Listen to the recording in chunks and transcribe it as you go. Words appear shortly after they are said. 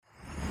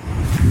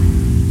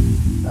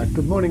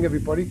Good morning,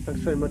 everybody.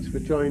 Thanks very much for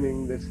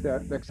joining this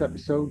next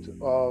episode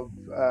of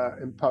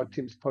Empowered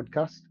Teams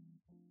podcast.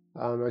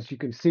 As you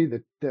can see,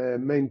 the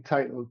main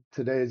title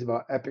today is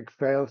about epic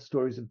fail,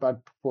 stories of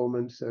bad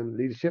performance and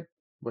leadership,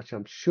 which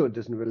I'm sure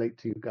doesn't relate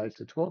to you guys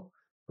at all.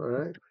 All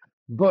right.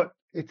 But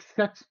it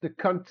sets the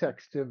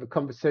context of a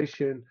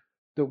conversation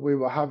that we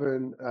were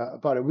having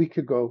about a week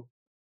ago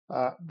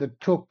that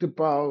talked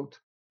about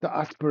the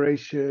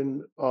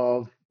aspiration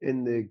of,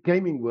 in the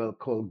gaming world,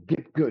 called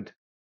get good,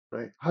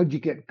 right? How do you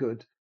get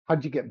good? How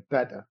do you get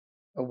better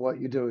at what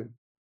you're doing?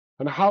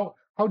 And how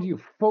do you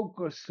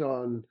focus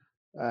on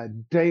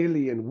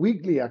daily and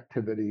weekly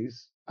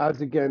activities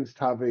as against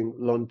having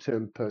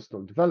long-term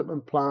personal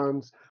development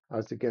plans,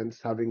 as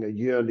against having a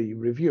yearly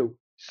review?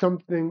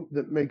 Something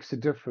that makes a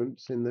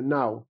difference in the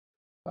now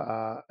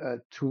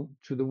to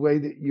the way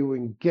that you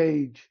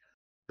engage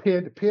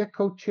peer-to-peer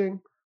coaching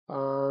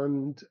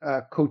and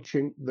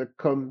coaching that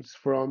comes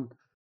from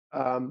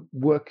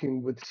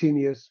working with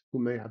seniors who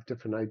may have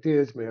different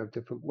ideas, may have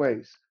different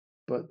ways,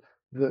 but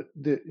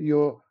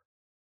you're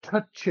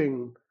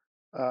touching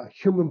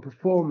human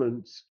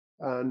performance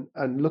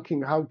and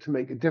looking how to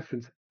make a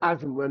difference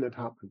as and when it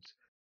happens,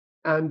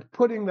 and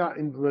putting that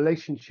in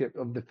relationship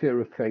of the fear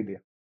of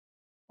failure,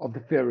 of the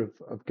fear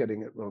of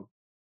getting it wrong.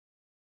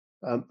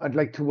 I'd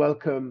like to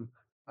welcome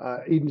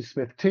Eden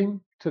Smith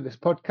team to this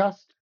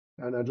podcast,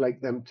 and I'd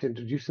like them to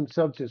introduce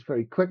themselves just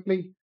very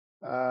quickly.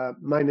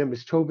 My name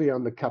is Toby.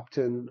 I'm the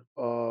captain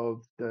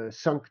of the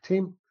Sunk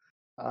team,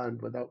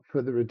 and without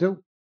further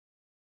ado,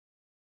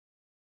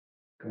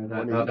 I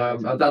don't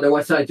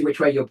know which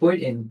way you're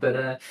pointing,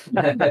 but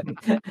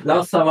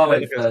last time I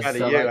went first,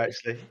 so you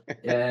actually.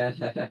 Yeah.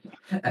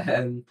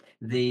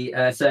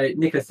 So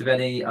Nicholas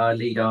Devenny, I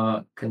lead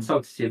our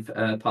consultative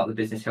part of the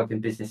business, helping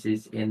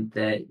businesses in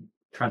their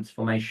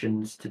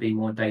transformations to be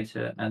more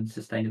data and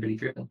sustainability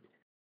driven.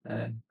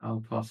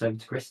 I'll pass over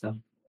to Krista.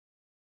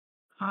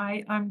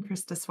 Hi, I'm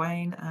Krista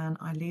Swain and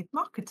I lead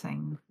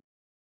marketing.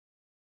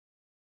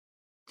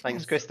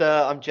 Thanks,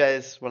 Krista. I'm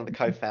Jez, one of the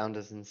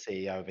co-founders and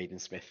CEO of Eden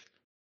Smith.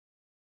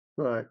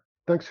 Right.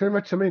 Thanks very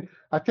much. I mean,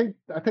 I think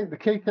the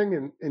key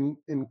thing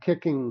in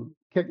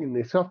kicking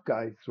this off,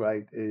 guys,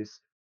 right,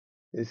 is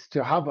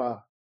to have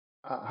a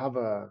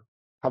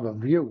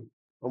view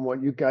on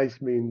what you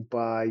guys mean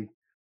by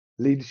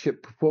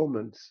leadership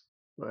performance,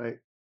 right,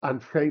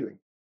 and failing.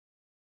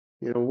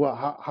 You know, what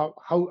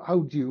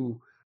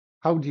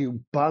how do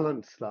you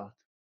balance that?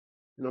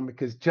 You know,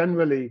 because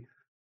generally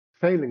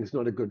failing is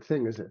not a good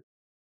thing, is it?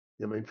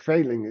 I mean,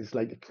 failing is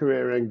like a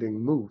career-ending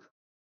move.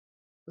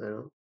 You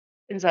know.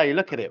 Depends how you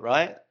look at it,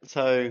 right?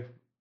 So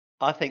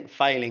I think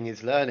failing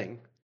is learning.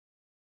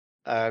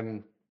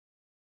 I've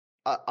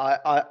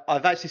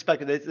actually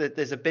spoken.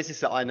 There's a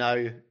business that I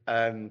know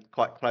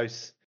quite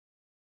close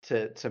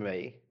to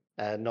me,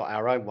 not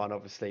our own one,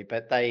 obviously,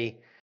 but they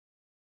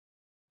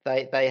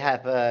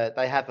have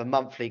a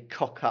monthly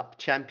cock up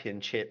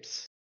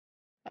championships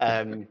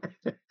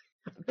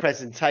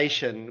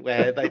presentation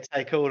where they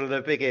take all of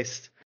the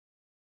biggest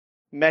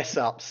mess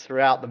ups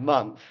throughout the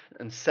month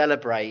and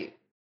celebrate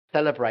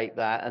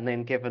that, and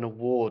then give an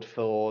award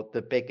for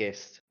the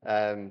biggest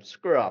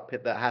screw up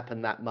that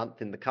happened that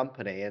month in the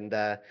company. And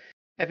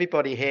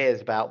everybody hears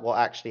about what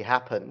actually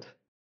happened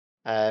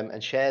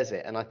and shares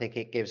it. And I think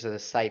it gives us a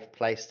safe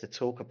place to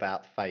talk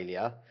about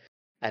failure.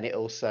 And it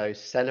also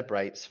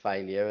celebrates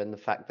failure and the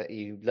fact that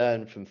you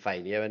learn from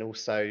failure, and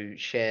also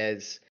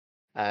shares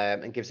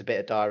and gives a bit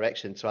of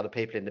direction to other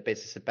people in the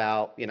business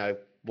about, you know,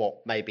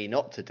 what maybe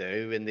not to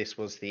do. And this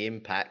was the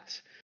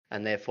impact,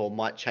 and therefore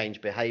might change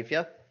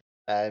behavior.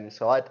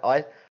 So I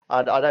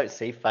don't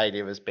see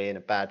failure as being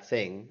a bad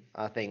thing.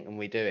 I think, and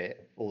we do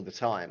it all the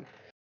time.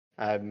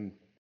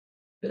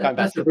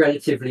 That's a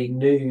relatively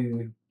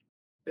new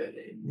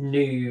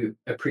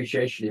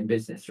appreciation in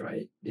business,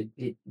 right?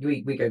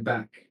 We go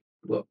back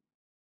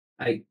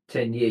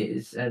 8-10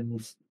 years,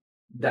 and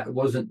that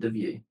wasn't the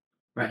view,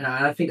 right? And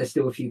I think there's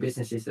still a few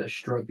businesses that are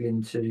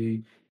struggling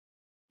to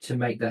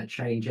make that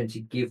change and to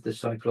give the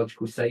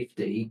psychological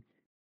safety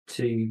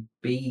to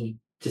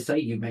say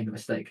you made a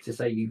mistake, to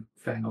say you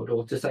failed,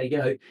 or to say, you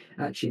know,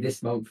 actually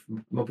this month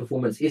my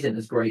performance isn't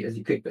as great as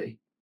it could be.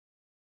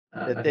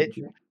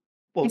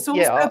 It's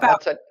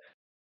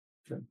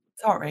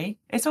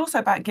also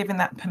about giving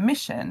that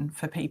permission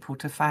for people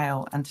to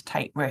fail and to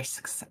take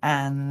risks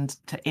and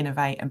to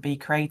innovate and be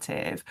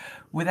creative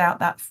without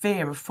that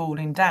fear of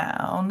falling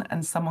down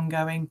and someone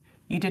going,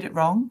 you did it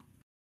wrong.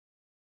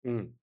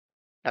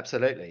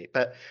 Absolutely.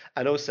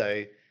 And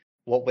also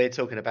what we're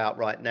talking about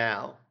right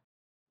now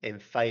in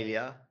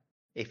failure,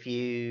 if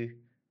you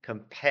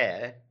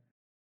compare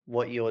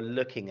what you're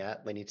looking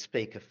at when you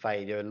speak of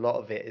failure, a lot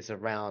of it is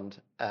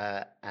around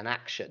an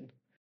action,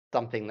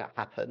 something that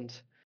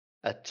happened,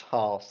 a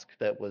task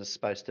that was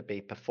supposed to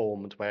be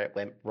performed where it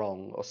went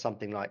wrong, or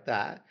something like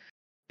that.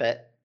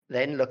 But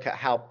then look at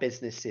how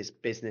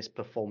business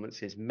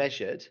performance is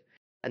measured,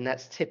 and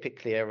that's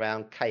typically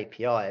around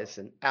KPIs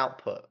and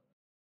output.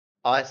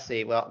 I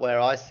see where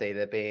I see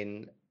there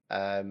being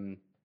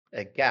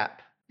a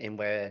gap in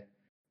where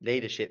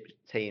leadership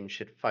team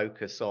should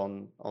focus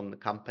on the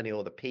company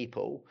or the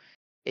people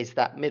is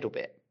that middle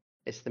bit.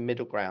 It's the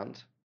middle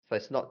ground. So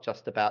it's not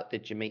just about,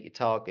 did you meet your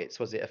targets?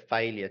 Was it a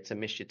failure to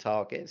miss your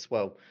targets?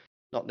 Well,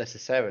 not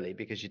necessarily,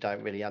 because you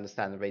don't really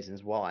understand the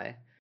reasons why.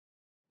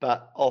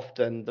 But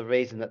often the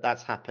reason that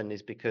that's happened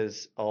is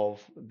because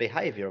of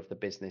behavior of the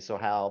business, or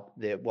how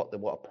what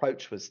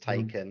approach was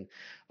taken,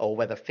 or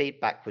whether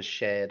feedback was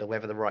shared, or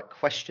whether the right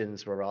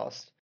questions were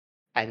asked.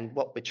 And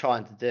what we're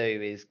trying to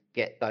do is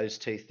get those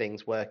two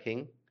things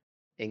working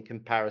in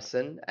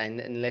comparison.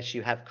 And unless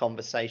you have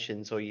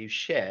conversations or you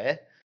share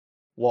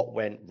what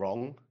went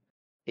wrong,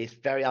 it's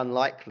very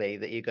unlikely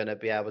that you're going to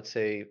be able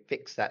to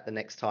fix that the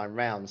next time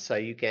round. So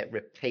you get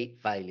repeat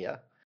failure,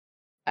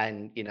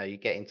 and you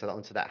get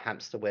onto that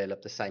hamster wheel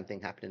of the same thing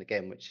happening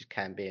again, which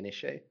can be an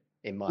issue,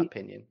 in my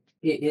opinion.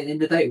 In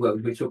the data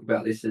world, we talk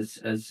about this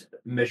as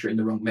measuring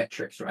the wrong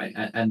metrics, right?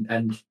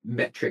 And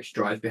metrics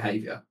drive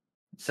behavior.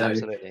 So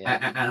Absolutely,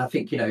 yeah. and I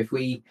think if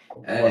we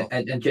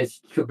and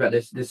just talk about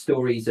the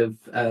stories of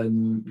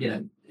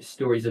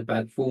stories of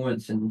bad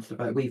performance and stuff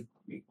like, we've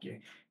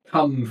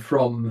come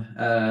from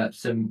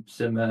some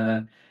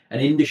an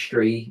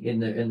industry in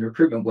the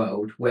recruitment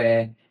world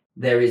where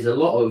there is a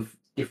lot of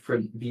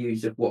different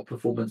views of what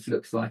performance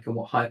looks like and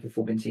what high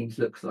performing teams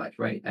looks like,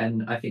 right?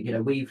 And I think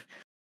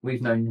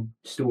we've known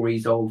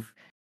stories of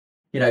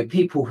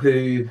people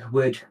who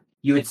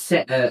you would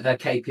set a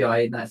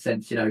KPI in that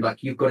sense,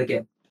 like you've got to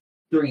get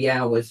 3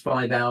 hours,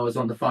 5 hours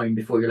on the phone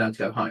before you're allowed to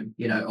go home,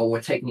 or we're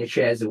taking your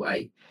chairs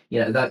away,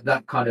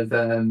 that kind of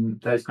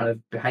those kind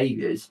of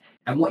behaviors.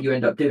 And what you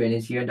end up doing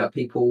is you end up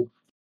people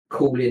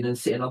calling and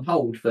sitting on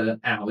hold for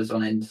hours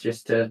on end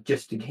just to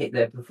hit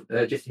their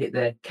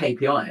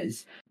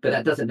KPIs, but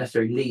that doesn't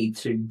necessarily lead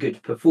to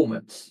good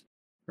performance,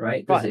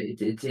 right? Does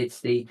it? It's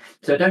the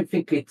so I don't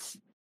think it's,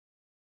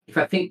 if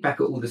I think back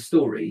at all the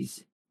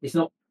stories, it's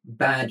not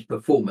bad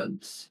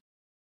performance.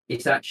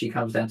 It actually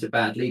comes down to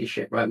bad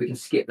leadership, right? We can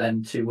skip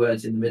them 2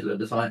 words in the middle of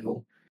the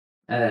title.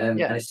 And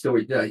it's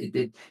story.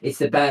 It's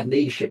the bad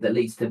leadership that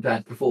leads to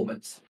bad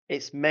performance.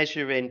 It's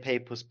measuring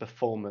people's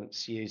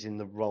performance using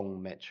the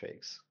wrong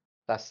metrics.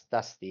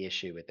 That's the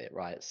issue with it,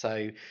 right?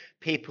 So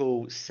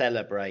people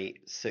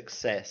celebrate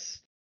success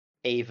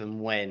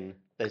even when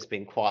there's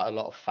been quite a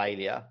lot of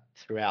failure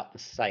throughout the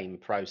same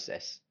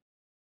process.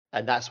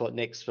 And that's what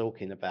Nick's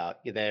talking about.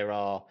 There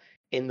are,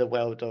 in the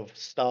world of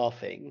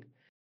staffing,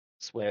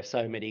 where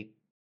so many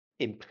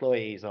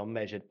employees are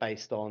measured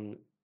based on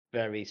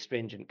very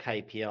stringent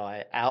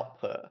KPI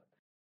output,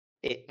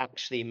 it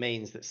actually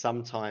means that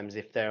sometimes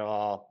if there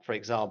are, for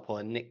example,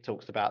 and Nick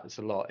talks about this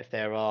a lot,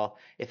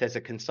 if there's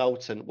a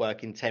consultant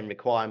working 10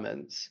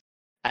 requirements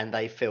and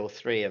they fill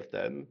 3 of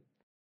them,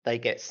 they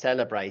get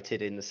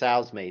celebrated in the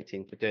sales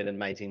meeting for doing an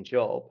amazing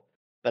job.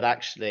 But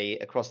actually,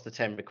 across the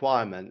 10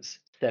 requirements,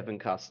 7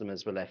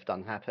 customers were left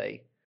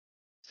unhappy.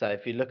 So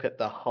if you look at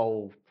the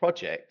whole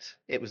project,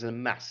 it was a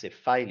massive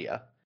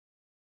failure.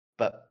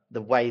 But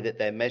the way that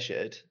they're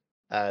measured,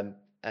 and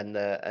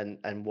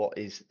what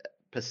is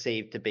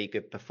perceived to be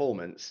good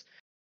performance,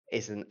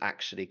 isn't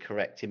actually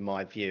correct in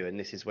my view. And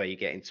this is where you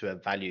get into a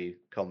value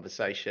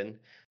conversation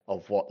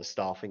of what the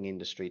staffing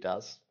industry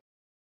does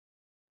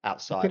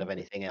outside of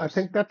anything else. I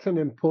think that's an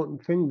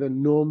important thing, the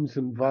norms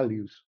and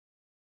values.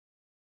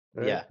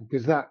 Right? Yeah.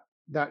 Because that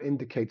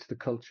indicates the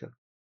culture.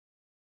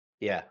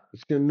 Yeah.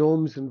 It's your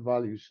norms and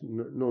values.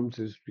 Norms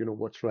is,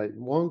 what's right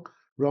and wrong.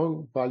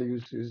 Wrong.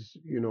 Values is,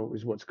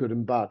 is what's good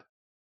and bad.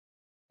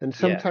 And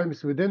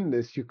sometimes within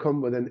this, you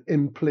come with an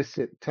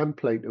implicit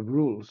template of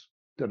rules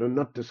that are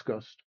not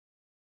discussed.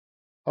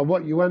 And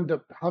what you end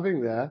up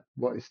having there,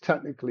 what is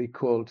technically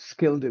called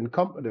skilled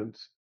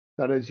incompetence,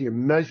 that is, you're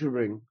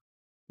measuring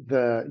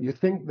you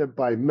think that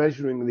by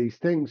measuring these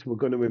things, we're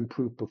going to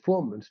improve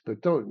performance,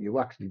 but don't. You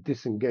actually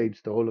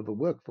disengage the whole of the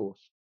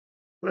workforce.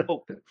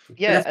 Well,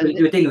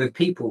 you're dealing with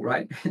people,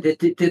 right? That's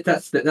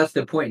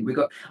the point.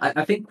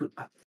 I think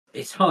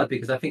it's hard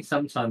because I think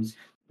sometimes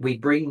we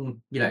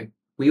bring,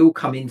 we all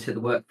come into the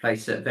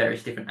workplace at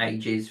various different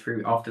ages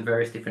after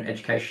various different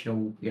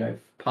educational,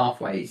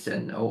 pathways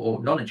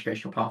or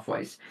non-educational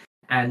pathways.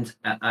 And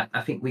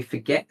I think we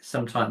forget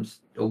sometimes,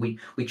 or we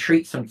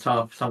treat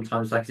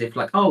sometimes like as if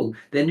oh,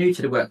 they're new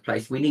to the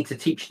workplace, we need to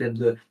teach them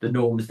the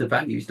norms, the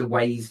values, the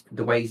ways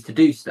to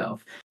do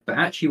stuff. But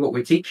actually what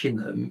we're teaching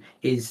them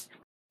is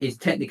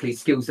technically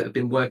skills that have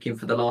been working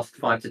for the last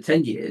 5 to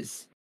 10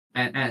 years.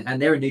 And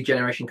they're a new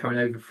generation coming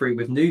over through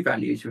with new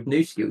values, with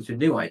new skills, with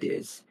new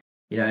ideas.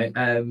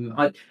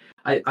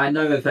 I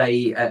know of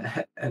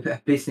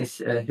a business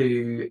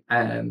who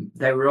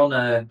they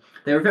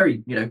were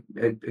very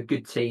a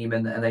good team,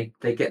 and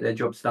they get their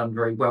jobs done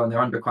very well, and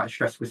they're under quite a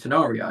stressful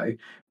scenario,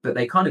 but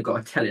they kind of got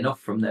a telling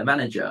off from their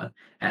manager,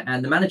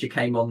 and the manager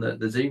came on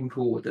the Zoom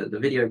call, the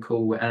video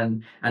call,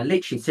 and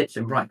literally said to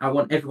them, right, I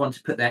want everyone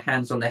to put their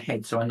hands on their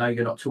head so I know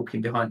you're not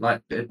talking behind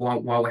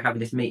while we're having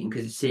this meeting,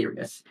 because it's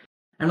serious.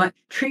 and like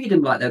treat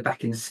them like they're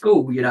back in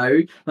school, you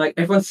know, like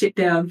everyone sit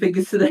down,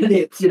 fingers to their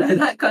lips, you know,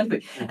 that kind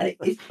of thing. And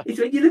it's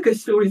when you look at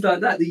stories like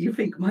that you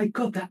think, my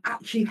God, that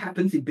actually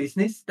happens in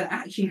business. That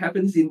actually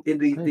happens in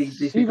these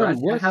It's big even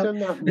brands. worse than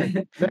that,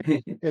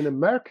 Nick. In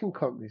American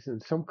companies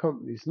and some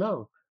companies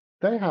now,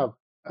 they have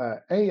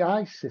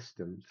AI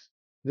systems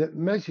that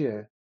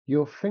measure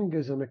your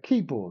fingers on a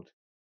keyboard,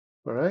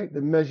 all right?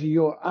 That measure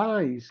your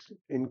eyes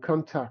in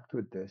contact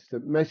with this,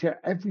 that measure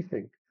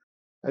everything.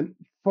 And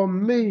for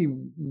me,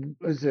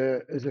 as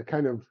a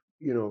kind of,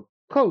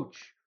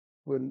 coach,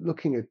 when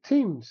looking at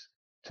teams,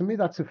 to me,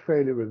 that's a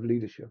failure of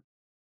leadership.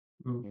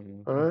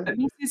 Mm. All right. But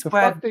this is The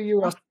where fact that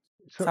you have,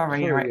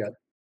 sorry, sorry, Eric. yeah.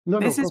 No,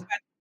 This is go. where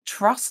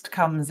trust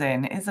comes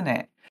in, isn't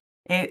it?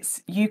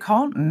 It's you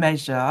can't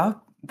measure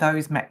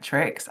those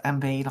metrics and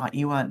be like,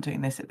 you weren't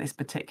doing this at this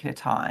particular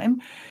time.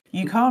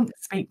 You can't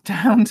speak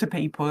down to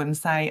people and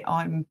say,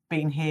 I'm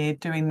been here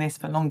doing this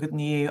for longer than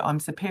you, I'm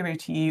superior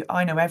to you,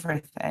 I know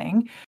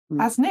everything.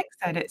 As Nick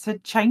said, it's a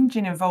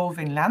changing,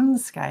 evolving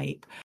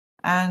landscape.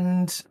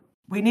 And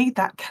we need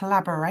that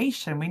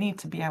collaboration. We need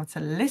to be able to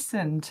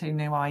listen to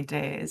new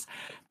ideas.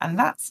 And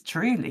that's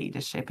true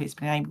leadership, is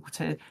being able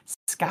to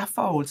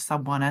scaffold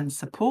someone and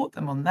support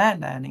them on their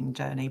learning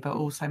journey, but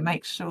also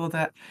make sure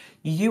that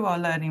you are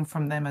learning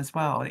from them as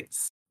well.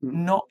 It's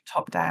not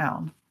top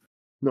down.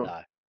 No,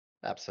 No,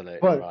 absolutely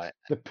but right.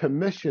 the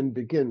permission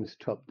begins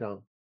top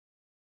down.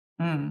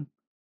 Mm.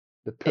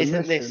 The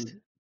Isn't this,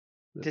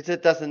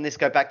 permission. doesn't this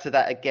go back to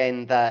that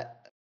again, that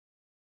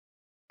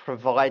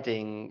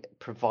providing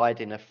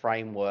a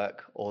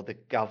framework or the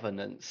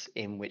governance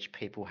in which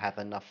people have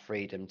enough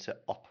freedom to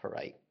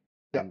operate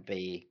Yeah. and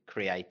be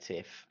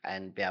creative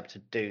and be able to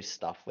do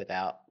stuff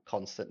without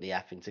constantly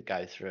having to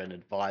go through an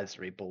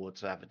advisory board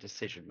to have a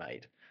decision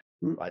made.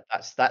 Right,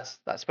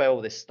 that's where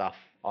all this stuff,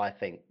 I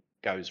think,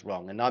 goes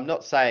wrong. And I'm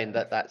not saying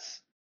that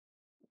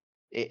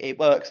it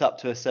works up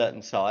to a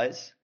certain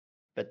size,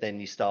 but then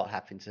you start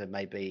having to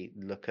maybe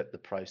look at the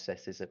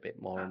processes a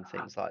bit more and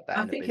things like that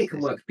I in a think it can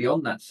business. work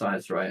beyond that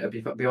size, right?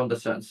 Beyond a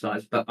certain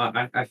size. But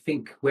I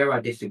think where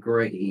I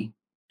disagree,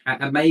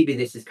 and maybe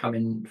this is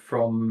coming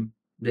from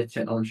the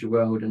technology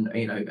world and,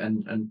 you know,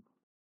 and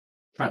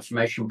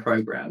transformation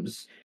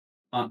programs,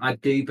 I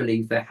do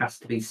believe there has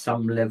to be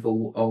some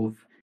level of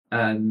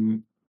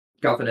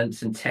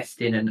governance and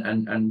testing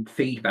and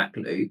feedback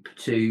loop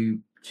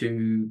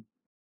to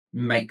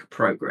make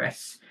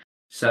progress.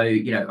 So,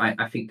 you know,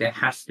 I think there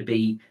has to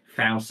be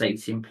fail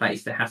safes in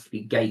place. There has to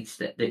be gates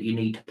that you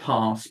need to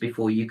pass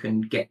before you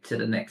can get to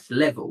the next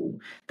level.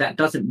 That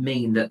doesn't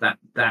mean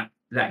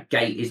that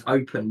gate is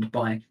opened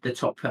by the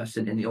top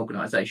person in the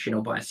organization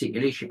or by a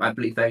senior leadership. I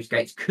believe those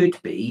gates could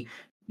be,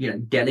 you know,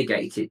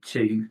 delegated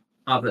to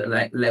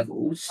other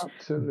levels.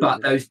 Absolutely.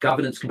 But those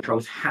governance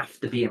controls have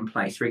to be in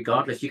place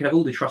regardless. You can have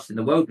all the trust in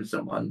the world with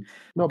someone.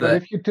 No, but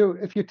if you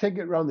take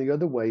it around the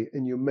other way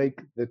and you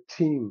make the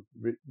team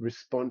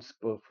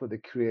responsible for the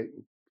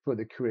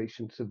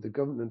creations of the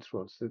governance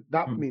roles,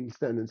 that means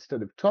then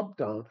instead of top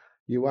down,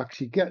 you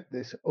actually get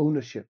this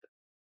ownership.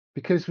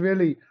 Because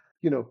really,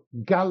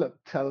 Gallup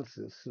tells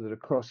us that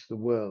across the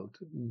world,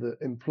 the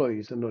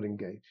employees are not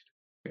engaged.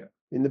 Yeah.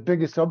 And the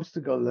biggest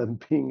obstacle in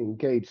being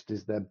engaged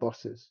is their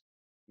bosses.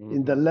 Mm-hmm.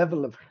 In the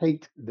level of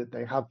hate that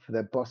they have for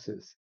their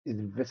bosses is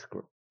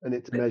visceral and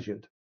it's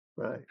measured,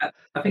 right?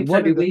 I think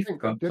one Toby, of the we've thing,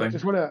 gone.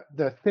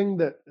 the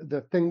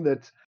thing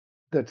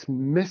that's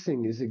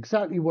missing is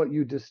exactly what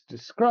you just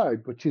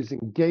described, which is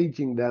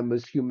engaging them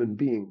as human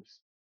beings,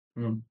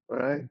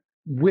 right?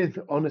 With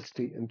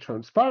honesty and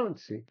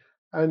transparency.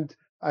 And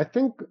I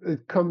think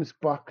it comes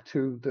back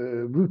to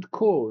the root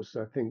cause,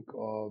 I think,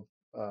 of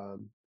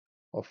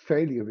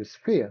failure is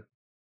fear.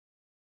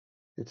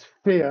 It's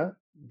fear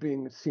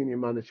being senior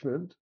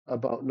management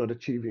about not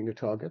achieving your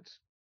targets.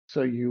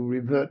 So you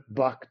revert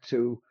back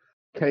to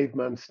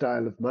caveman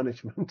style of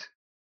management.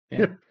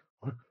 Yeah.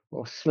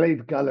 Or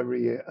slave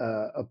gallery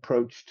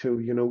approach to,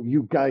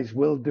 you guys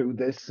will do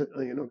this,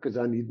 because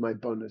I need my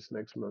bonus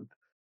next month.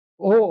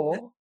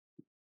 Or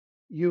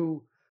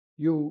you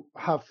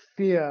have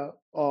fear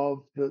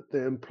of the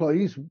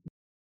employees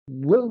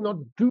will not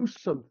do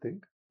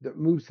something that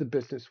moves the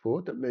business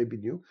forward that may be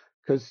new,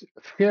 because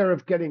fear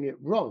of getting it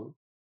wrong,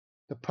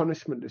 the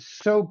punishment is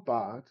so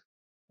bad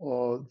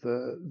or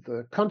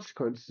the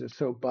consequences are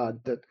so bad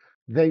that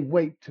they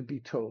wait to be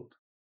told.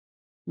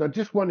 Now,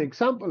 just one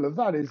example of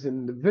that is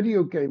in the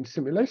video game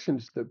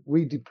simulations that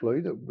we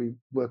deploy, that we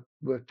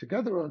work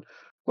together on.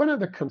 One of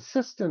the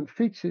consistent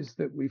features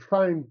that we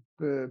find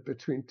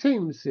between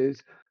teams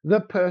is the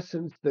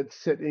person that's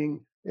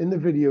sitting in the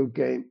video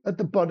game at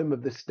the bottom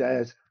of the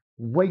stairs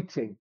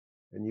waiting.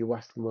 And you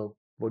ask them, well,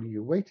 what are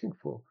you waiting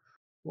for?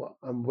 Well,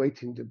 I'm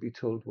waiting to be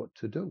told what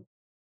to do.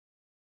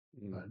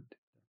 And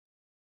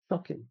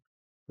shocking.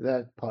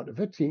 They're part of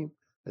a team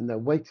and they're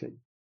waiting.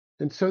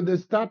 And so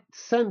there's that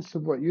sense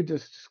of what you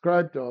just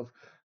described of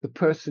the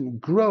person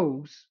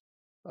grows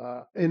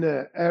in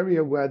an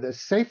area where there's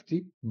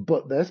safety,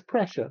 but there's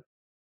pressure,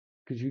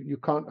 because you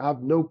can't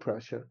have no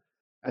pressure.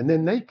 And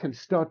then they can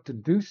start to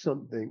do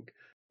something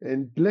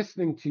in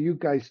listening to you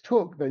guys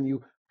talk, then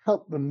you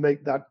help them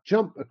make that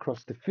jump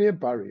across the fear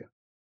barrier,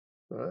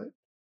 right?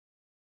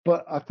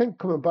 But I think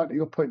coming back to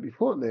your point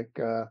before, Nick,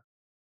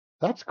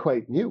 that's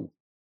quite new.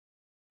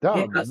 There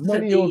Yeah, are as I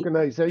said, many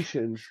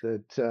organizations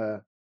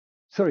that,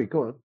 sorry,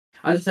 go on.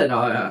 as I said,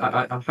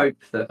 I hope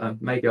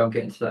that maybe I'm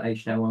getting to that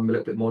age now where I'm a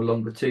little bit more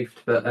longer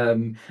toothed, but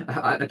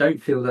I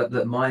don't feel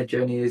that my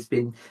journey has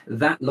been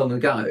that long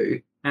ago.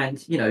 And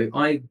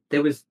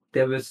there's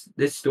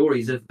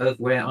stories of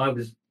where I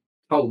was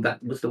told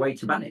that was the way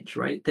to manage,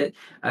 right? That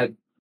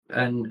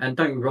and don't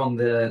get me wrong,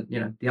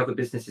 the other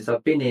businesses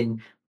I've been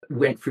in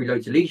went through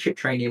loads of leadership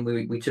training.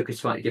 We took a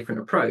slightly different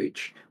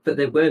approach, but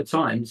there were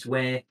times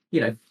where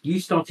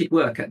you started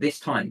work at this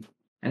time,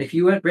 and if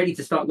you weren't ready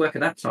to start work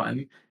at that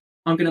time,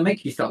 I'm going to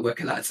make you start work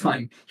at that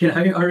time.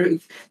 I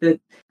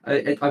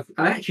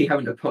actually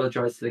haven't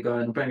apologised to the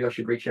guy, and maybe I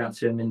should reach out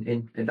to him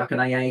in like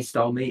an AA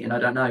style meeting. I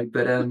don't know,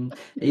 but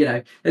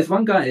there's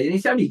one guy, and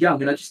he's only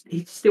young, and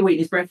he's still eating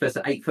his breakfast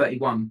at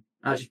 8:31.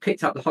 I just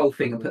picked up the whole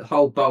thing and put the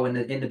whole bowl in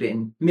the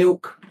bin.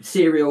 Milk,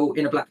 cereal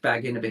in a black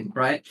bag in a bin,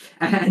 right?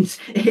 And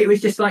it was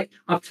just like,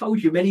 I've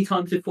told you many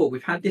times before,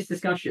 we've had this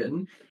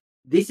discussion.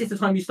 This is the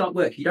time you start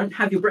work. You don't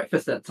have your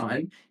breakfast at that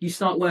time. You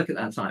start work at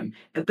that time.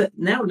 But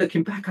now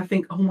looking back, I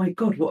think, oh my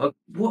God, what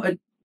a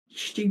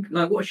stupid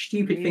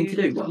thing to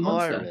do. What a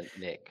monster. Tyrant,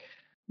 Nick.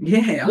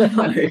 Yeah,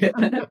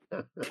 I know.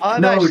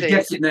 I'm no one actually,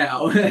 gets it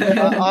now.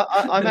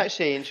 I'm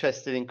actually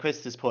interested in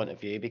Krista's point of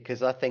view,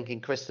 because I think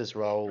in Krista's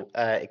role,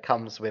 it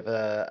comes with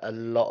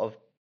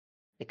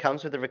it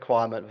comes with the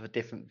requirement of a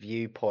different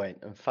viewpoint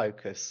and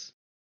focus.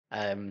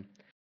 And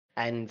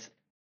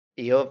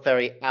you're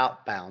very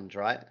outbound,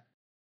 right?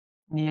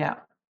 Yeah.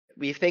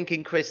 We think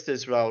in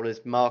Krista's role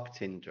as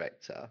marketing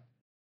director,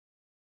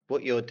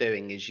 what you're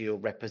doing is you're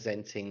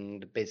representing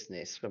the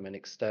business from an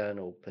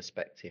external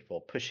perspective, or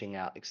pushing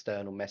out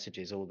external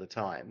messages all the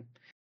time.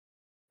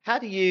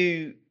 What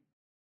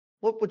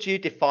would you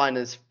define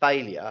as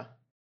failure?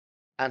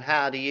 And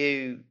how do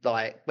you,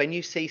 when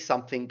you see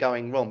something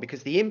going wrong,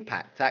 because the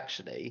impact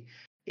actually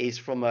is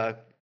from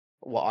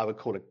what I would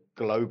call a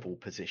global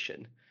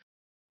position.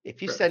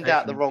 If you send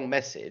out the wrong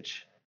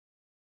message,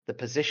 the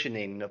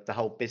positioning of the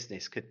whole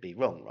business could be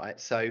wrong, right?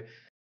 So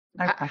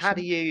how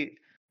do you,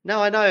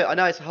 no, I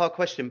know it's a hard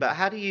question, but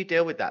how do you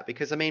deal with that?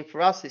 Because I mean,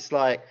 for us, it's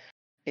like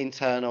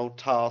internal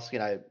task,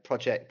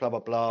 project, blah, blah,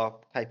 blah,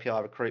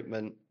 KPI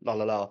recruitment, la,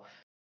 la, la.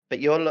 But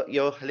you're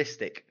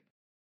holistic.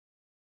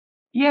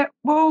 Yeah,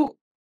 well,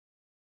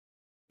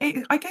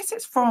 I guess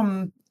it's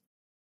from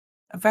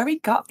a very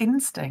gut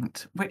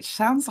instinct, which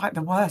sounds like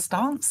the worst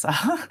answer.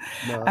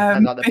 No,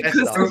 And like the best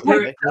because answer.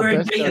 we're a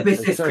best data answer,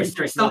 business, sorry.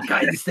 Krista. It's not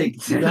gut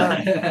instinct.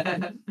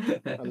 I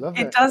love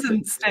it it.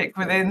 doesn't stick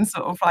within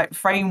sort of like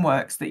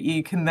frameworks that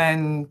you can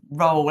then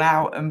roll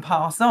out and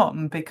pass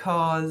on,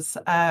 because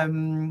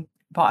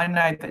but I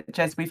know that,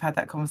 Jez, we've had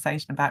that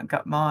conversation about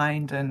gut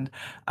mind and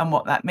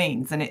what that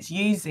means, and it's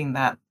using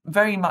that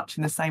very much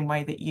in the same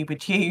way that you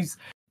would use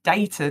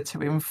data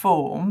to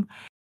inform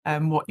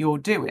what you're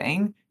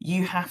doing.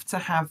 You have to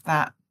have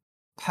that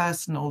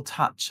personal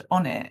touch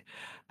on it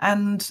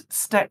and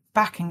step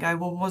back and go,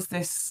 well,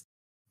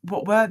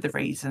 what were the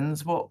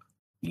reasons? What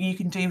you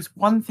can do is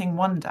one thing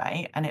one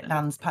day and it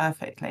lands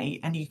perfectly,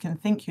 and you can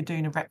think you're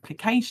doing a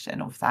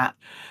replication of that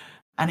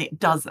and it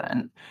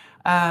doesn't.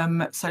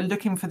 So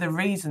looking for the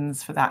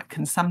reasons for that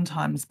can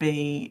sometimes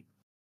be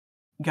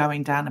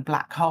going down a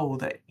black hole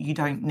that you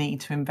don't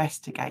need to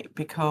investigate,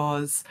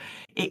 because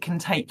it can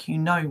take you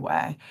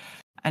nowhere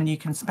and you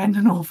can spend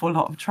an awful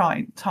lot of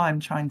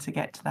time trying to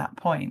get to that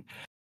point.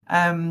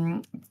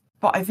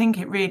 But I think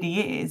it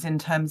really is, in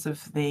terms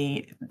of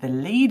the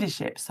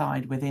leadership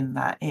side within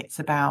that, it's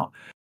about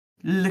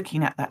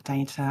looking at that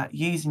data,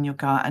 using your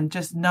gut, and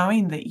just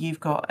knowing that you've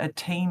got a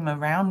team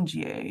around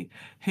you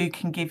who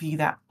can give you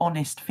that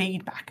honest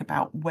feedback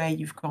about where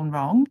you've gone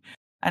wrong.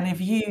 And if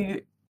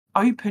you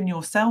open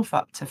yourself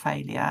up to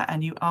failure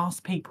and you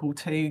ask people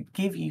to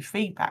give you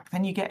feedback,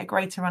 then you get a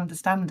greater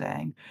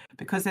understanding,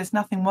 because there's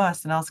nothing worse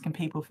than asking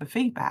people for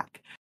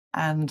feedback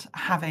and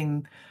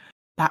having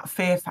that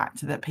fear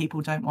factor that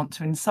people don't want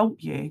to insult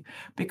you,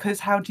 because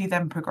how do you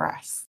then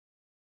progress?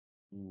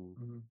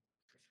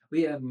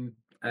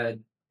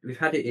 We've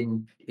had it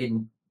in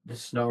the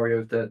scenario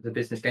of the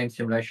business game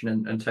simulation,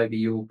 and Toby,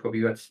 you'll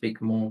probably have to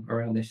speak more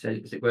around this,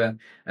 as it were.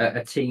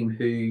 A team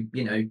who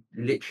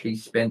literally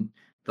spent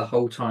the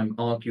whole time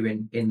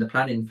arguing in the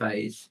planning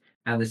phase,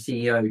 and the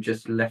CEO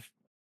just left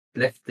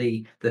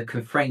the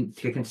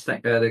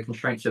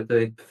constraints of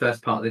the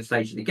first part of the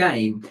stage of the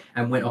game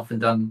and went off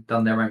and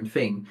done their own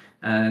thing.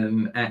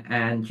 And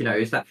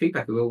it's that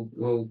feedback of,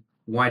 well,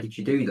 why did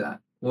you do that?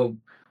 Well,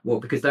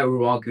 because they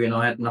were all arguing,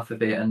 I had enough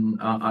of it, and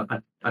I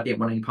didn't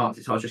want any parts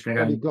of it, so I was just going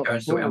to go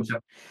and sort it out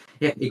myself.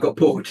 Yeah, he got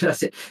bored.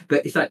 That's it.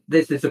 But it's like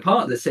there's a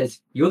part that says,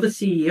 you're the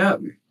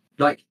CEO.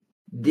 Like,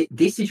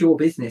 this is your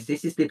business.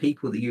 This is the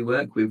people that you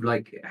work with.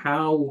 Like,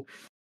 how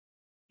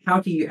how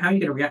are you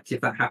going to react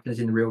if that happens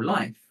in real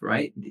life,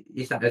 right?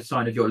 Is that a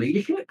sign of your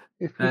leadership?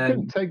 If we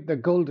can take the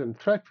golden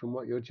thread from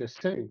what you're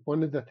just saying,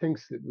 one of the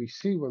things that we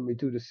see when we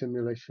do the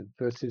simulation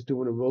versus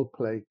doing a role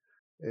play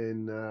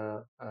in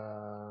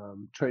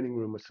training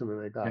room or something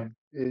like that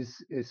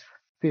is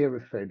fear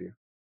of failure.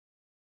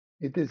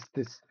 It is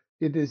this.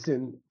 It is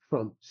in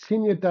from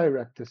senior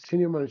directors,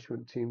 senior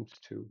management teams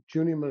to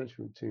junior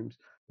management teams.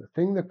 The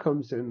thing that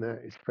comes in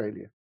there is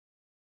failure.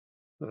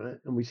 All right,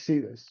 and we see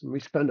this, and we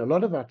spend a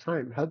lot of our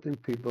time helping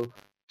people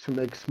to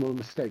make small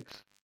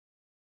mistakes.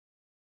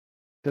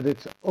 That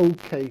it's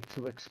okay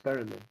to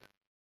experiment.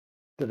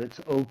 That it's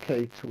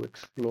okay to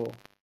explore.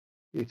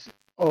 It's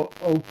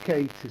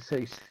okay to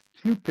say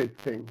stupid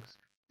things.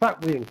 In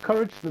fact, we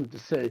encourage them to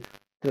say,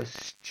 the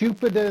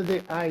stupider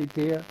the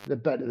idea, the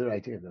better the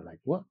idea. They're like,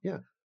 what? Yeah.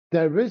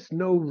 There is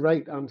no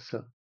right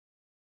answer.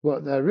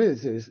 What there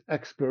is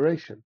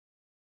exploration.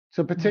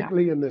 So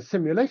particularly in the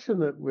simulation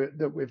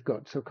that we've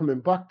got. So coming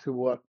back to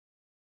what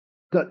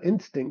gut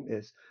instinct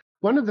is,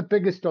 one of the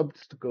biggest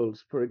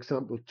obstacles, for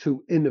example,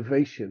 to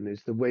innovation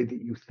is the way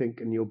that you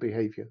think and your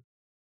behavior.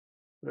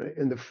 Right,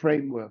 in the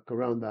framework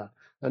around that.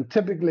 And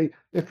typically,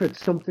 if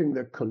it's something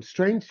that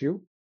constrains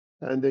you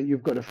and that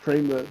you've got a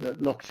framework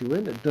that locks you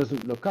in, it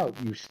doesn't look out.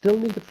 You still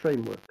need a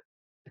framework.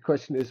 The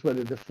question is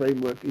whether the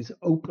framework is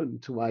open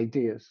to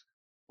ideas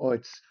or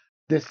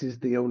this is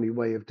the only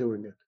way of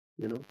doing it.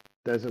 You know,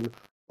 there's an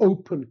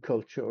open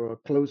culture or a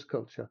closed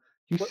culture.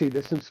 You see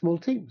this in small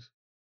teams.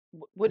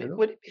 Would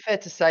it be fair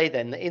to say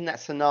then that in that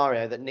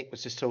scenario that Nick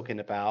was just talking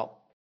about,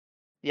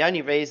 the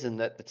only reason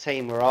that the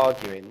team were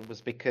arguing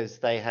was because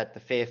they had the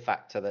fear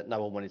factor that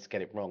no one wanted to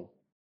get it wrong.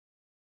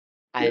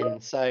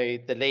 And so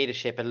the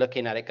leadership are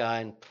looking at it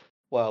going,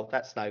 well,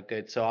 that's no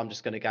good. So I'm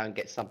just going to go and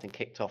get something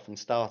kicked off and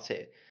start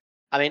it.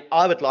 I mean,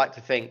 I would like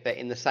to think that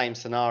in the same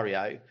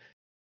scenario,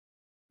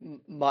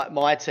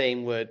 my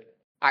team would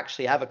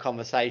actually have a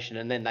conversation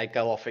and then they'd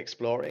go off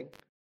exploring.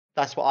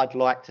 That's what I'd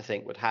like to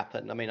think would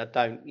happen. I mean, I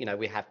don't,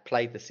 we have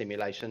played the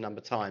simulation a number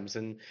of times,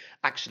 and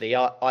actually,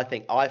 I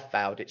think I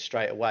failed it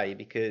straight away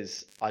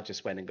because I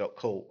just went and got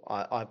caught.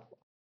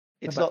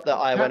 It's not that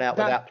I went out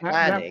without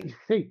planning.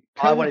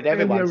 I wanted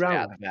everyone to get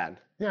out of the van.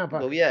 Yeah,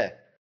 but well, yeah.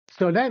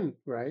 So then,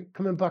 right,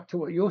 coming back to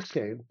what you're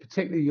saying,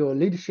 particularly your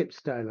leadership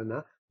style and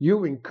that,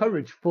 you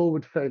encourage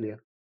forward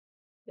failure.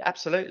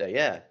 Absolutely,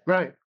 yeah.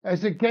 Right.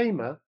 As a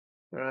gamer,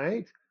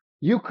 right,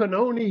 you can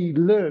only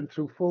learn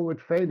through forward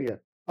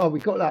failure. Oh, we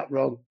got that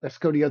wrong. Let's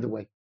go the other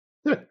way.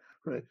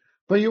 Right.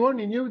 But you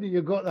only knew that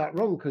you got that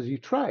wrong because you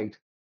tried.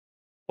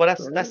 Well,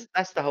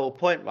 that's the whole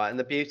point, right? And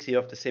the beauty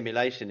of the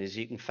simulation is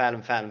you can fail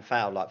and fail and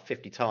fail like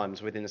 50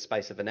 times within the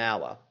space of an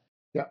hour.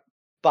 Yeah.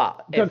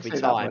 But every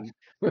time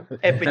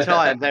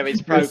there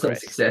is progress. Some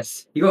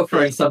success. You got to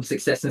throw in some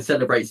success and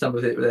celebrate some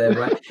of it there,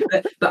 right?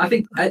 but I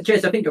think,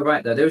 Jez, I think you're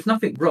right there. There was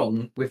nothing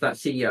wrong with that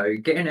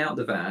CEO getting out of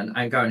the van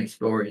and going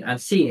exploring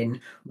and seeing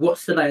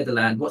what's the lay of the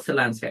land, what's the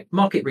landscape,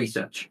 market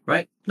research,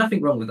 right?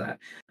 Nothing wrong with that.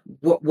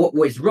 What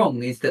was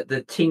wrong is that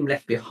the team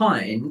left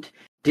behind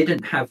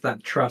didn't have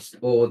that trust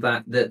or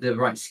that the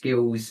right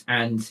skills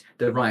and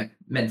the right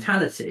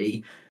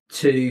mentality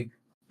to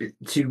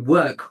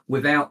work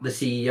without the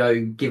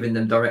CEO giving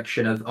them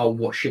direction of, oh,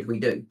 what should we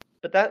do?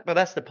 But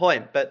that's the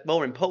point. But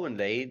more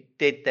importantly,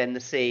 did then the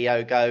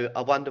CEO go,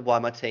 I wonder why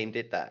my team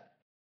did that?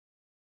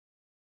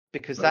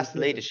 Because that's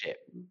leadership.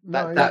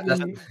 For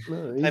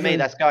me,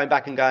 that's going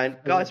back and going,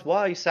 guys, why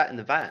are you sat in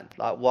the van?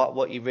 Like,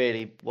 what you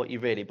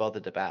really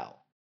bothered about?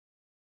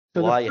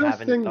 So why are you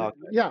having a target?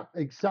 Yeah,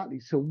 exactly.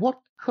 So what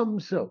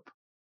comes up,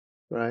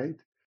 right,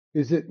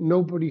 is that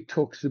nobody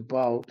talks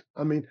about.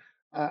 I mean,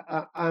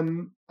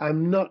 I'm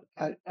not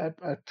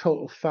a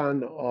total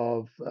fan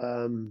of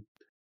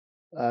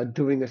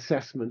doing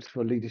assessments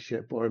for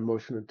leadership or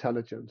emotional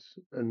intelligence,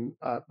 and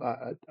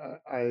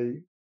I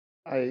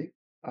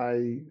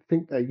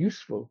think they're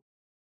useful,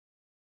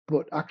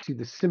 but actually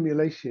the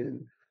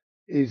simulation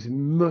is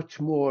much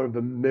more of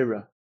a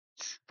mirror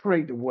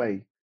straight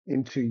away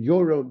into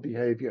your own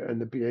behavior and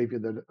the behavior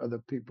that other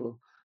people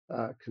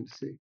can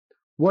see.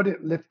 What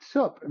it lifts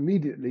up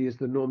immediately is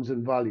the norms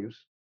and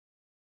values,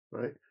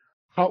 right?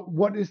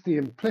 What is the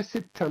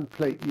implicit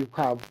template you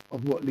have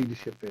of what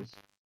leadership is?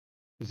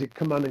 Is it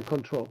command and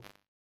control?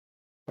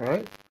 All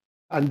right?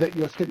 And that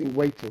you're sitting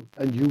waiting,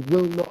 and you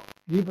will not,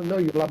 even though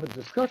you'll have a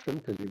discussion,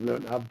 because you've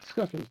learned to have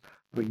discussions,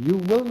 but you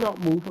will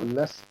not move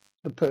unless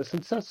the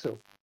person says so.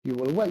 You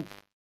will wait.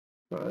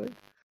 Right?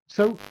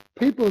 So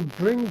people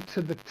bring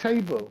to the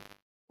table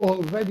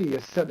already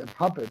a set of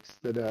habits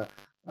that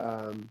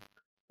are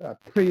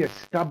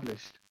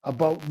pre-established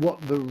about what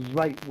the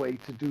right way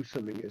to do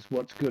something is,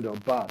 what's good or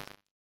bad.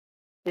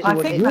 So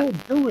what you're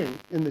doing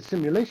in the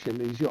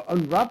simulation is you're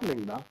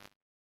unraveling that,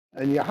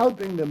 and you're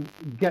helping them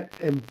get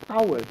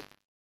empowered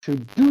to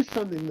do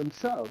something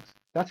themselves.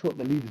 That's what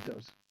the leader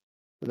does.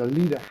 The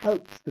leader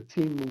helps the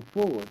team move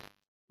forward,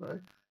 right?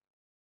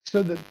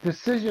 So that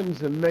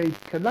decisions are made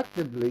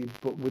collectively,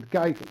 but with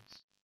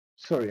guidance.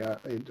 Sorry, I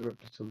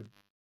interrupted something.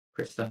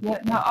 Krista. Yeah,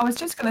 no, I was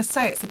just going to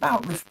say it's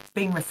about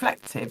being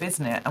reflective,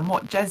 isn't it? And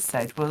what Jez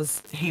said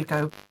was he'd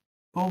go,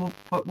 well,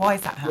 but why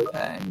has that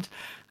happened?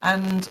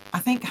 And I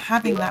think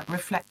having that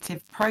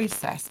reflective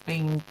process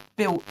being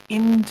built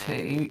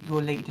into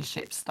your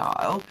leadership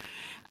style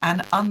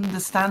and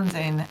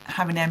understanding,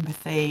 having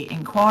empathy,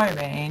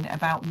 inquiring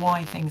about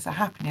why things are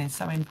happening is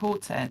so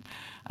important.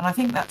 And I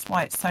think that's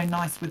why it's so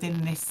nice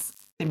within this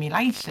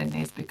simulation,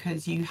 is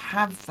because you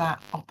have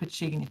that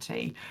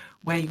opportunity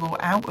where you're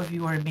out of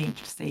your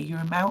immediacy,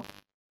 you're out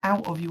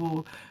of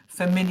your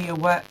familiar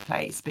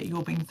workplace, but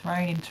you're being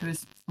thrown into a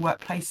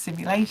workplace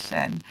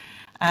simulation.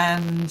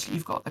 And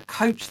you've got the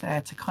coach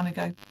there to kind of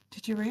go,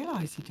 did you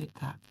realise you did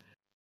that?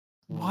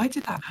 Why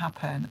did that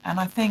happen? And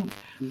I think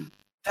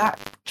that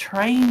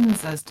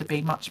trains us to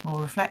be much more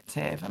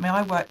reflective. I mean,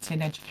 I worked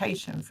in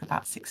education for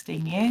about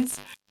 16 years.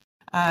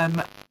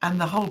 And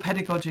the whole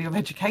pedagogy of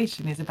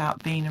education is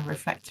about being a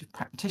reflective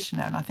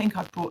practitioner. And I think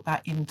I've brought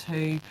that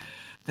into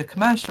the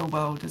commercial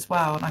world as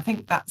well. And I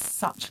think that's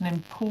such an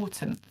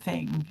important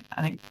thing.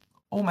 And it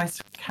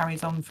almost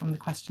carries on from the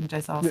question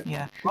Jez asked me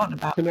on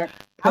about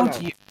how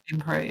do you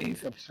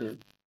improve? Absolutely.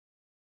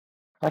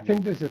 I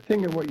think there's a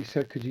thing in what you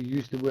said because you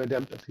used the word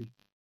empathy,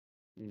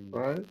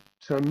 right?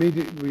 So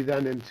immediately we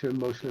then into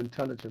emotional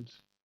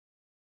intelligence.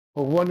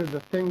 Well, one of the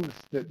things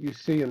that you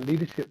see in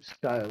leadership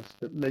styles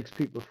that makes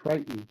people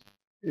frightened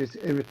is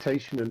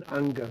irritation and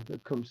anger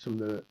that comes from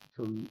the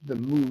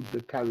mood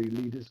that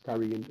leaders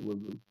carry into a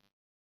room,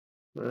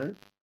 right?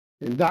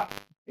 And that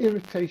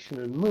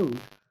irritation and mood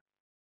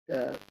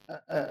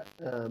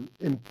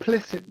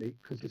implicitly,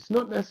 because it's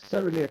not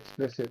necessarily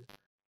explicit,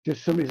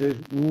 just somebody says,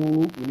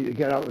 "Ooh, we need to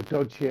get out of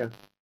Dodge here."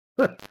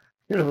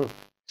 You know,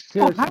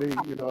 seriously,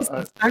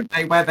 don't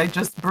they, where they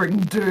just bring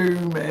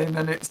doom in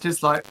and it's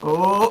just like,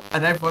 oh,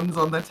 and everyone's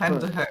on the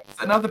tenterhooks.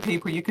 And other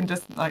people, you can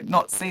just like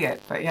not see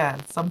it. But yeah,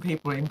 some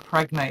people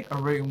impregnate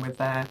a room with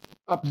their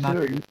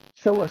absolutely. nose.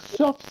 So a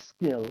soft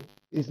skill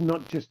is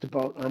not just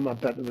about am I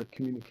better at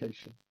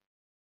communication.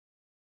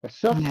 A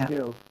soft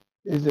skill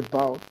is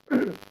about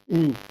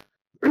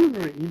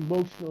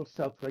emotional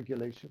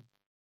self-regulation,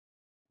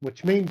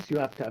 which means you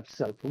have to have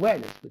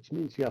self-awareness, which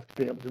means you have to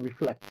be able to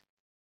reflect.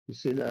 You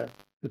see, the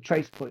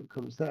trace point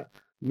comes there.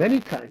 Many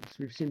times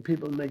we've seen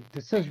people make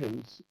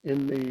decisions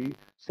in the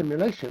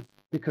simulation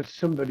because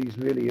somebody's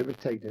really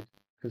irritated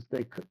because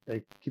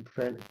they keep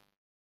failing.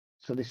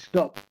 So they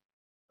stop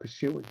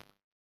pursuing.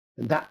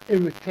 And that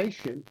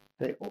irritation,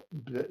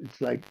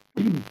 it's like,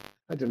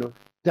 I don't know,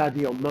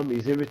 daddy or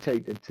mummy's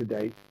irritated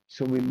today,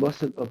 so we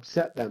mustn't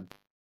upset them.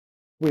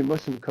 We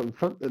mustn't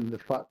confront them the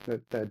fact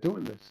that they're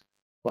doing this.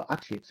 Well,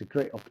 actually, it's a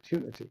great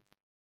opportunity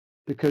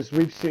because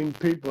we've seen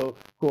people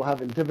who are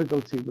having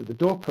difficulty with the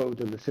door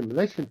code in the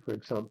simulation, for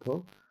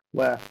example,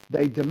 where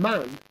they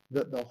demand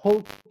that the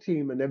whole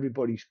team and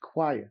everybody's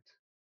quiet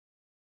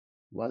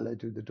while they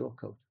do the door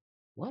code.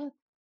 What?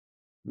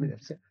 I mean,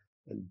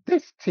 and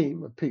this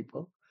team of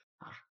people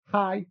are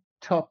high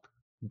top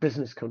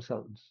business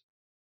consultants.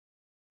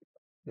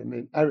 I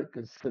mean, Eric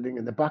is sitting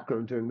in the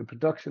background doing the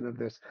production of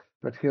this,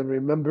 but he'll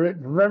remember it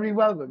very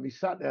well when we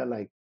sat there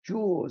like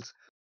jaws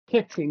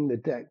hitting the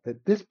deck,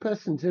 that this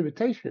person's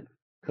irritation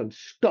can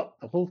stop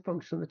the whole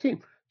function of the team.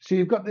 So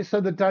you've got this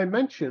other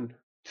dimension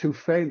to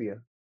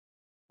failure,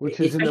 which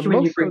is an especially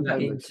when you bring emotional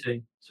that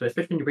dimension.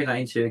 especially when you bring that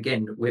into,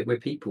 again, we're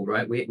people,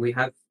 right? We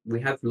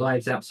have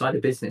lives outside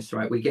of business,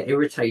 right? We get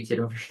irritated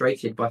and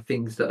frustrated by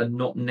things that are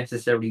not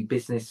necessarily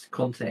business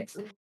context,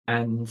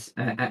 and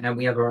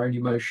we have our own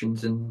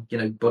emotions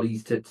and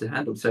bodies to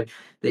handle. So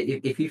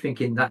if you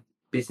think in that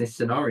business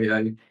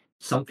scenario,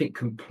 something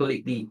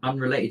completely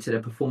unrelated to the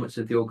performance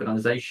of the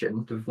organization,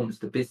 the performance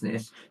of the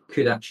business,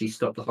 could actually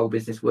stop the whole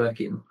business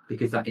working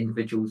because that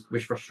individual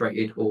was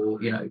frustrated or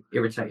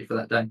irritated for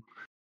that day.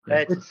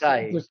 Fair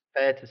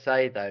to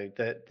say though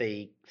that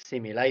the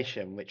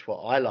simulation, which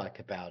what I like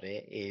about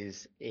it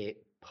is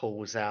it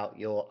pulls out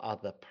your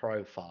other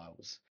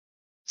profiles.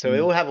 So we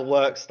all have a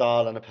work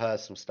style and a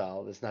personal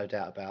style. There's no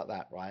doubt about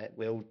that, right?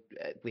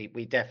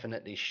 We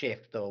definitely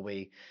shift or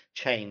we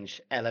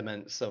change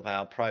elements of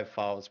our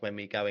profiles when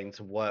we go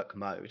into work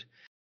mode.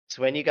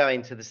 So when you go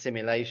into the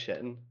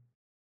simulation,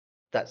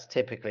 that's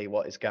typically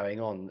what is going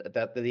on.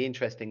 The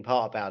interesting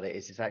part about it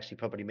is it's actually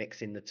probably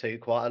mixing the two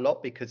quite a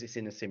lot because it's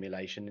in a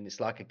simulation and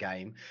it's like a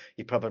game.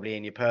 You're probably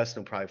in your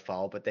personal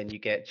profile, but then you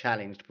get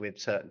challenged with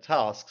certain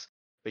tasks,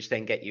 which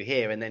then get you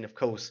here. And then, of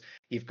course,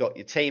 you've got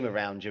your team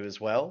around you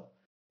as well.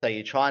 So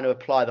you're trying to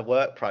apply the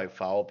work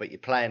profile, but you're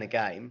playing a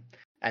game,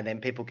 and then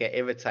people get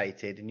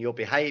irritated in your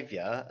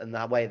behavior and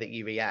the way that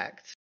you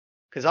react.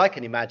 Because I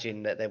can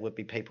imagine that there would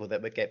be people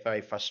that would get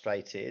very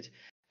frustrated,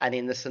 and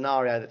in the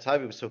scenario that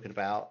Toby was talking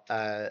about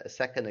a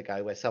second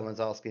ago, where someone's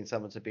asking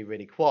someone to be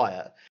really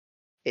quiet,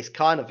 it's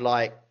kind of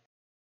like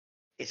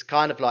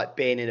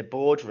being in a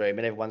boardroom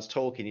and everyone's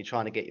talking, you're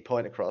trying to get your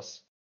point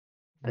across.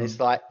 And it's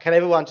like, can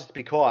everyone just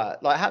be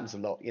quiet? Like, it happens a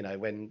lot,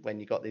 when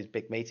you got these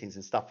big meetings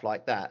and stuff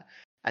like that.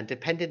 And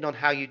depending on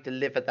how you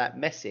deliver that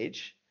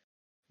message,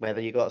 whether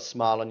you got a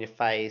smile on your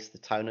face, the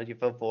tone of your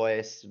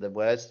voice, the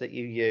words that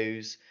you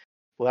use,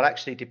 will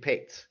actually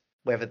depict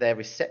whether they're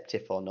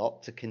receptive or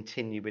not to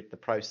continue with the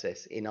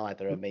process in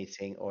either a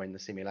meeting or in the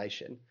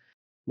simulation.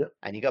 Yep.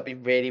 And you've got to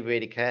be really,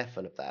 really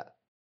careful of that,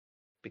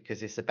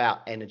 because it's about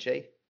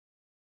energy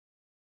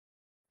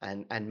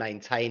and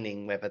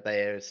maintaining whether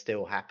they're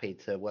still happy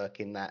to work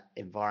in that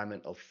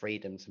environment of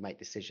freedom to make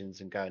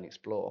decisions and go and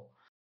explore,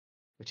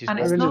 which is And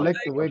I it's really not like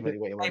the way ultimately that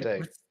what you want they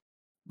to do.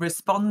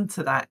 respond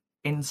to that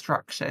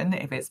instruction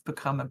if it's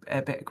become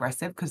a bit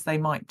aggressive, because they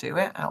might do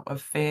it out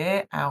of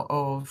fear, out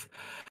of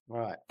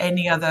Right.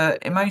 any other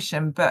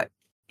emotion, but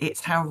it's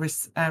how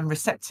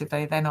receptive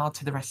they then are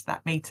to the rest of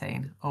that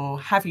meeting. Or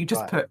have you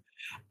just Right. put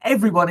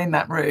everyone in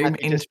that room Have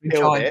you into just a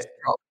killed giant it?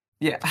 drop?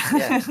 Yeah.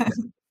 Yeah.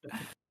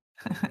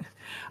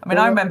 I mean,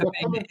 Well, I remember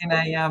we're being coming. in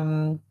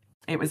a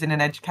it was in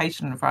an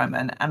education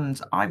environment, and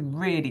I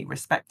really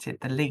respected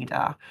the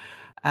leader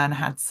and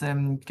had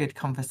some good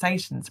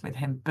conversations with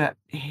him, but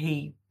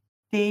he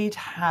did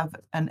have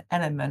an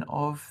element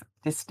of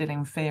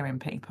distilling fear in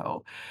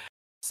people.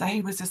 So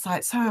he was just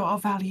like, so our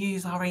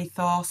values, our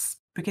ethos,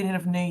 beginning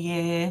of new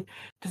year,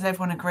 does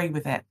everyone agree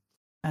with it?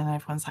 And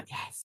everyone's like,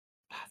 yes,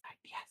 perfect,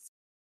 yes.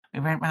 We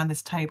went round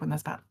this table and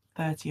there's about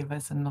 30 of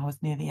us, and I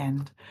was near the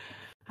end.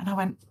 And I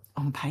went,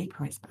 on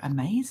paper, it's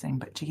amazing,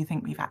 but do you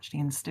think we've actually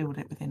instilled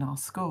it within our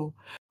school?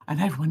 And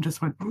everyone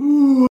just went,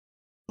 ooh,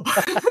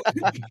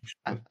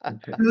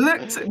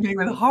 looked at me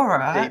with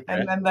horror, Deep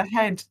and breath. then the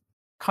head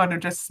kind of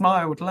just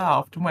smiled,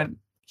 laughed, and went,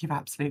 you've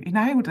absolutely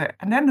nailed it.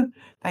 And then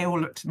they all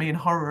looked at me in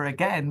horror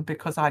again,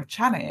 because I'd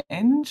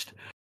challenged,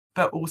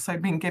 but also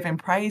been given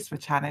praise for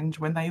challenge,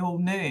 when they all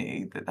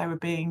knew that they were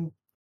being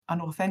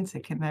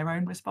unauthentic in their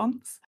own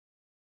response.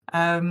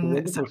 A So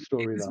wonderful it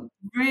story, was that.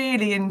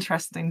 really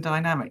interesting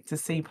dynamic to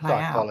see play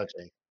out.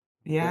 Psychology.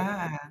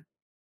 Yeah.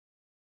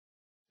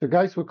 So,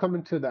 guys, we're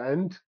coming to the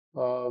end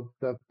of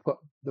the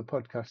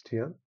podcast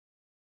here.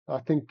 I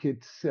think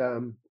it's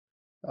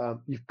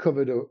you've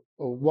covered a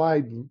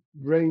wide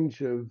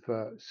range of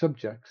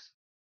subjects.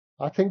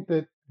 I think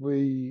that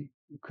we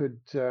could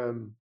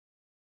sort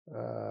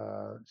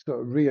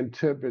of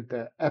reinterpret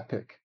the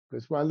epic,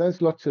 because while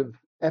there's lots of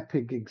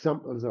epic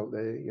examples out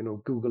there,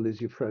 Google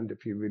is your friend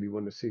if you really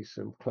want to see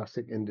some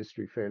classic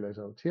industry failures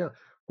out here.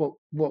 But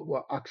what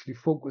we're actually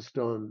focused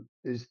on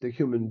is the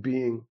human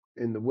being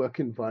in the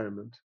work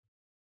environment,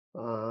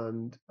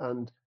 and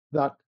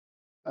that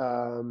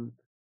um,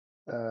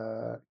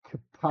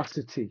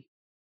 capacity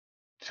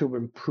to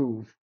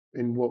improve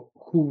in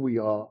who we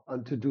are,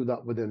 and to do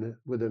that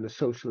within a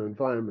social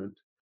environment,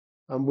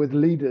 and with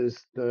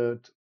leaders that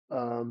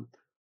um,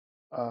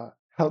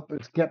 help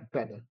us get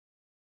better,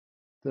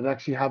 that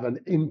actually have an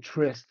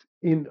interest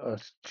in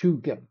us to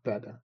get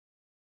better.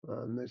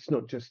 And it's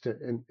not just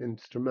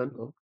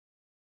instrumental.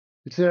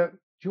 Do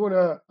you want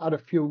to add a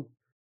few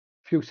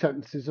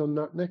sentences on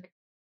that, Nick?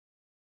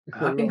 I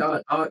Before we think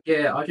wrap up?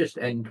 I just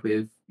end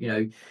with,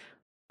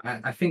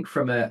 I think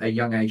from a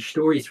young age,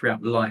 stories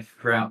throughout life,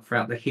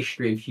 throughout the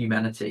history of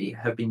humanity,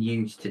 have been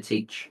used to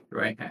teach,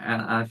 right?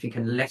 And I think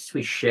unless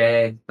we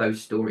share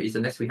those stories,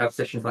 unless we have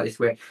sessions like this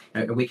where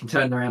we can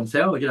turn around and say,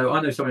 oh, I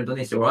know someone done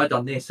this, or I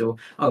done this, or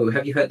oh,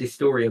 have you heard this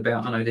story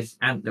about I know this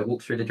ant that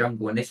walks through the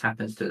jungle and this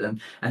happens to them?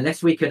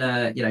 Unless we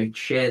can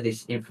share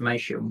this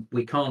information,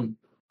 we can't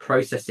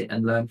process it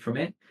and learn from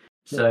it.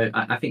 So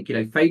I think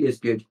failure is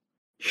good.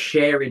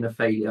 Sharing of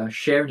failure,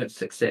 sharing of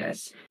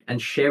success, and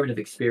sharing of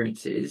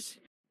experiences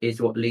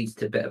is what leads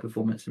to better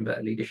performance and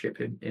better leadership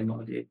in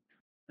my view.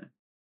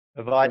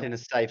 Providing a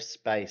safe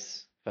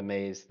space for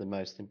me is the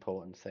most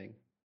important thing.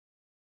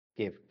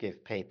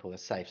 Give people a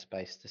safe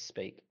space to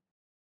speak.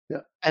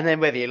 Yeah. And then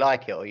whether you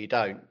like it or you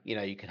don't,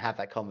 you can have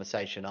that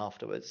conversation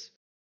afterwards.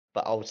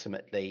 But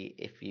ultimately,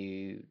 if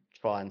you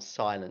try and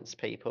silence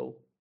people,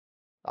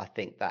 I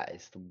think that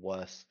is the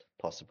worst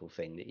possible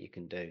thing that you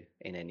can do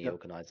in any Yeah.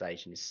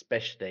 organization,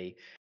 especially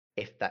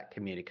if that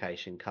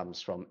communication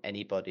comes from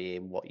anybody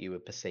in what you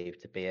would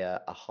perceive to be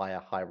a higher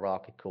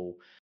hierarchical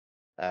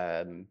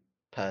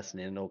person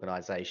in an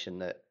organization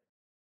that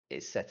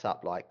is set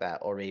up like that,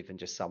 or even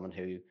just someone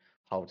who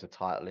holds a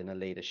title in a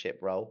leadership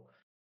role.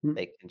 Mm.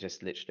 It can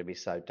just literally be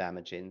so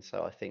damaging.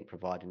 So I think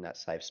providing that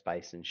safe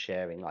space and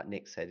sharing, like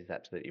Nick said, is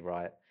absolutely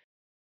right.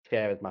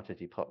 Share as much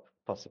as you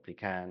possibly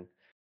can.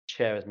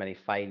 Share as many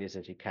failures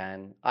as you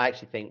can. I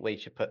actually think we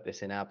should put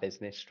this in our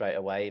business straight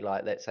away.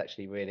 Like, let's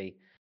actually really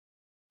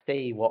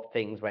see what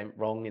things went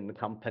wrong in the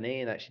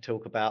company and actually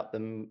talk about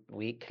them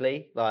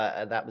weekly.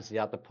 Like, that was the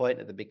other point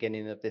at the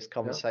beginning of this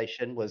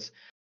conversation, was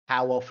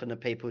how often are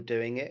people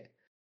doing it?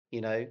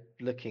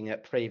 Looking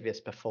at previous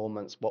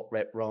performance, what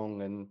went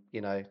wrong, and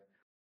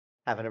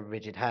having a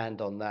rigid hand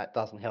on that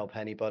doesn't help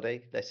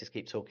anybody. Let's just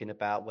keep talking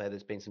about where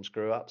there's been some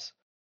screw ups.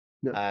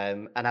 Yeah.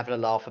 And having a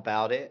laugh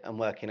about it and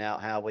working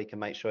out how we can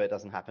make sure it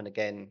doesn't happen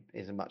again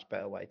is a much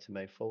better way to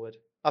move forward.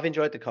 I've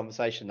enjoyed the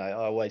conversation, though. I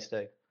always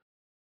do.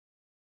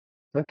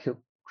 Thank you,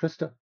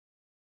 Krista.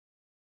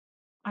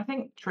 I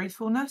think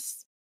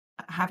truthfulness,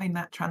 having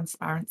that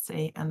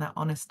transparency and that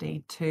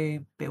honesty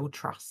to build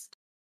trust.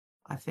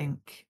 I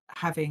think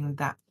having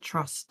that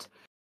trust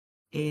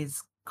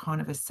is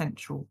kind of a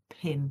central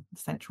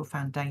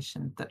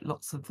foundation that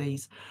lots of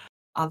these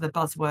other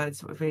buzzwords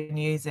that we've been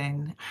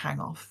using hang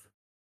off.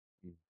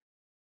 I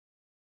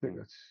think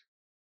that's,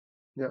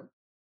 yeah.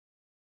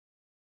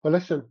 Well,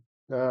 listen,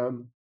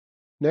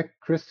 Nick,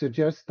 Chris,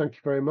 Jess, thank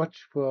you very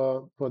much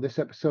for this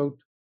episode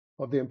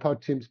of the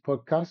Empowered Teams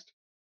podcast.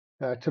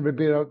 To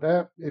everybody out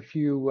there, if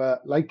you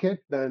like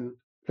it, then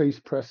please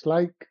press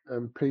like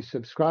and please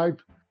subscribe.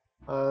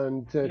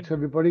 And to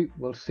everybody,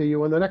 we'll see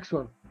you on the next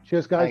one.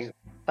 Cheers, guys.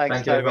 Thanks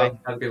Thank you, Toby. everyone.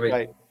 Have a good week.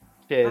 Great.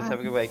 Cheers. Bye. Have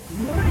a good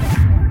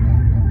week.